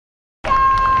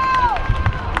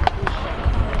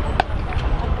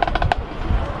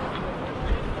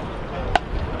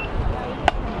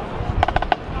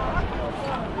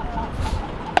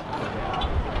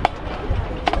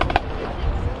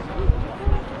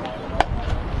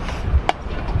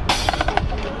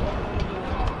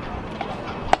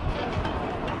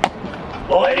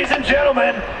and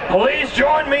gentlemen, please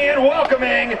join me in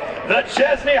welcoming the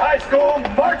Chesnee High School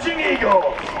Marching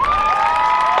Eagles.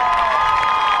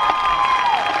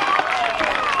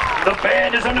 The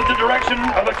band is under the direction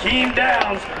of Akeem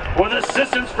Downs with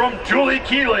assistance from Julie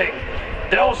Keeling,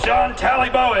 Delshawn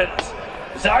Talley-Bowens,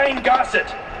 Zion Gossett,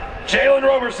 Jalen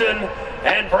Roberson,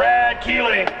 and Brad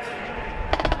Keeling.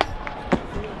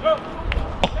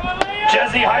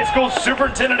 Chesnee High School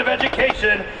Superintendent of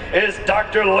Education is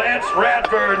Dr. Lance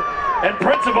Radford and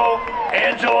Principal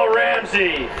Angela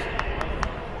Ramsey.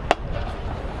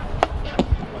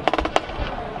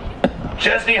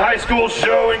 Chesnee High School's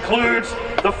show includes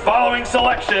the following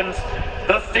selections: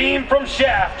 the theme from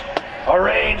Shaft,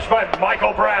 arranged by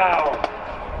Michael Brown.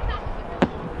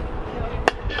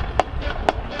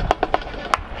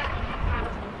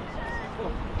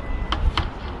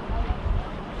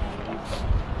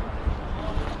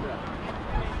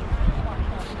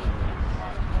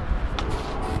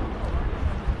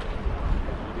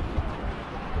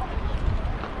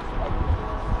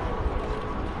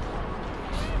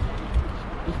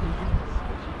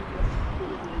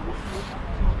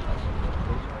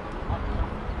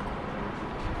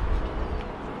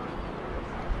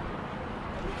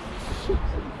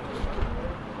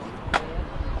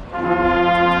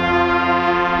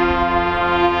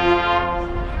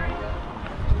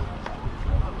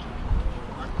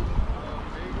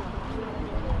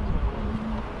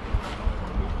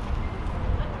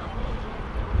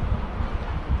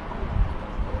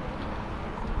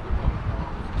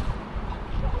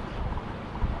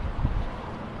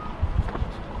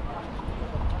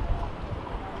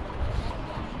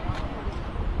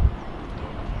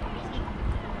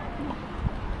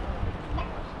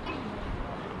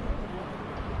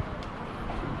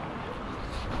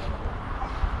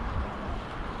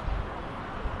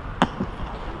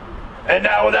 And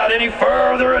now, without any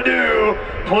further ado,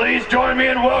 please join me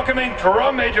in welcoming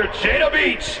Drum Major Jada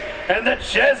Beach and the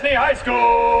Chesnee High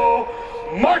School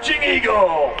Marching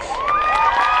Eagles.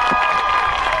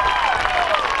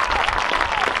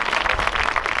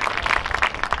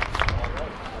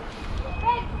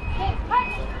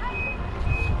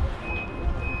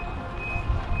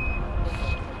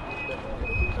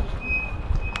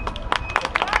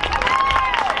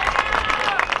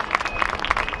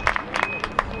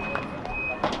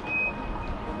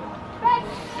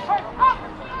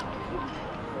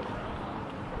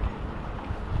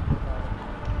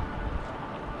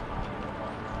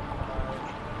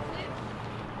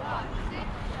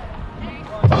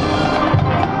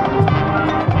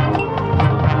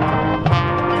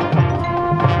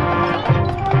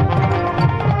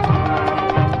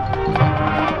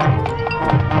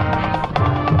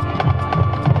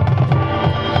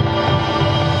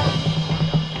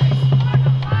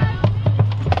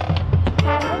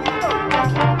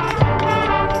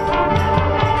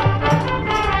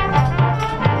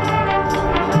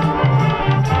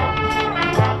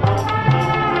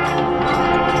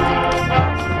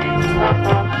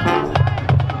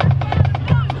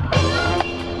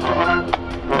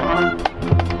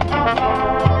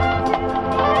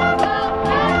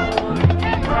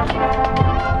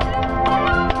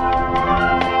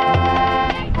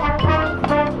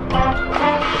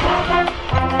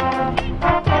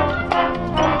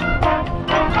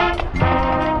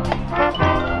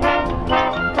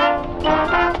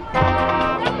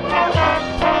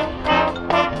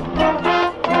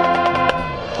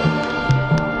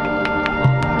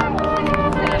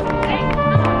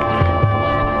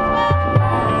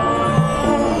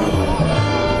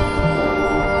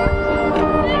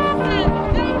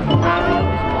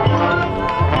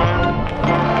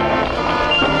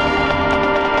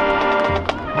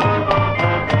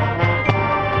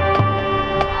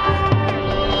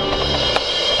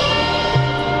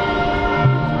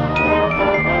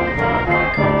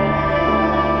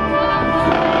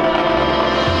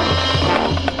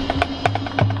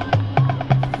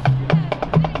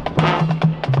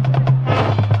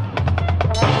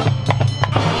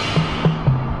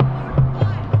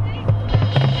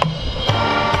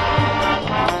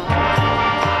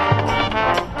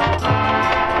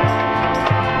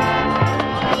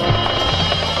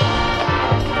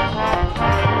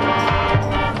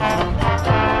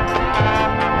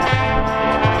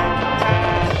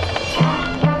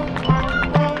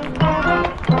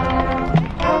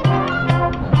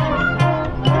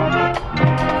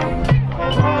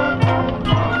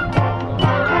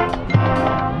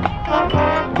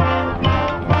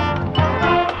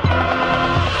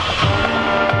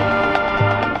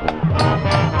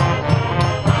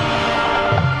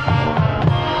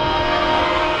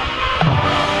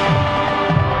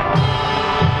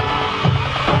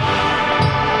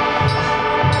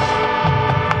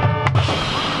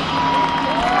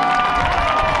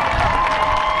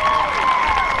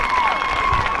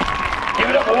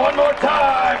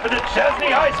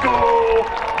 Chesnee High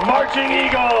School Marching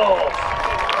Eagles.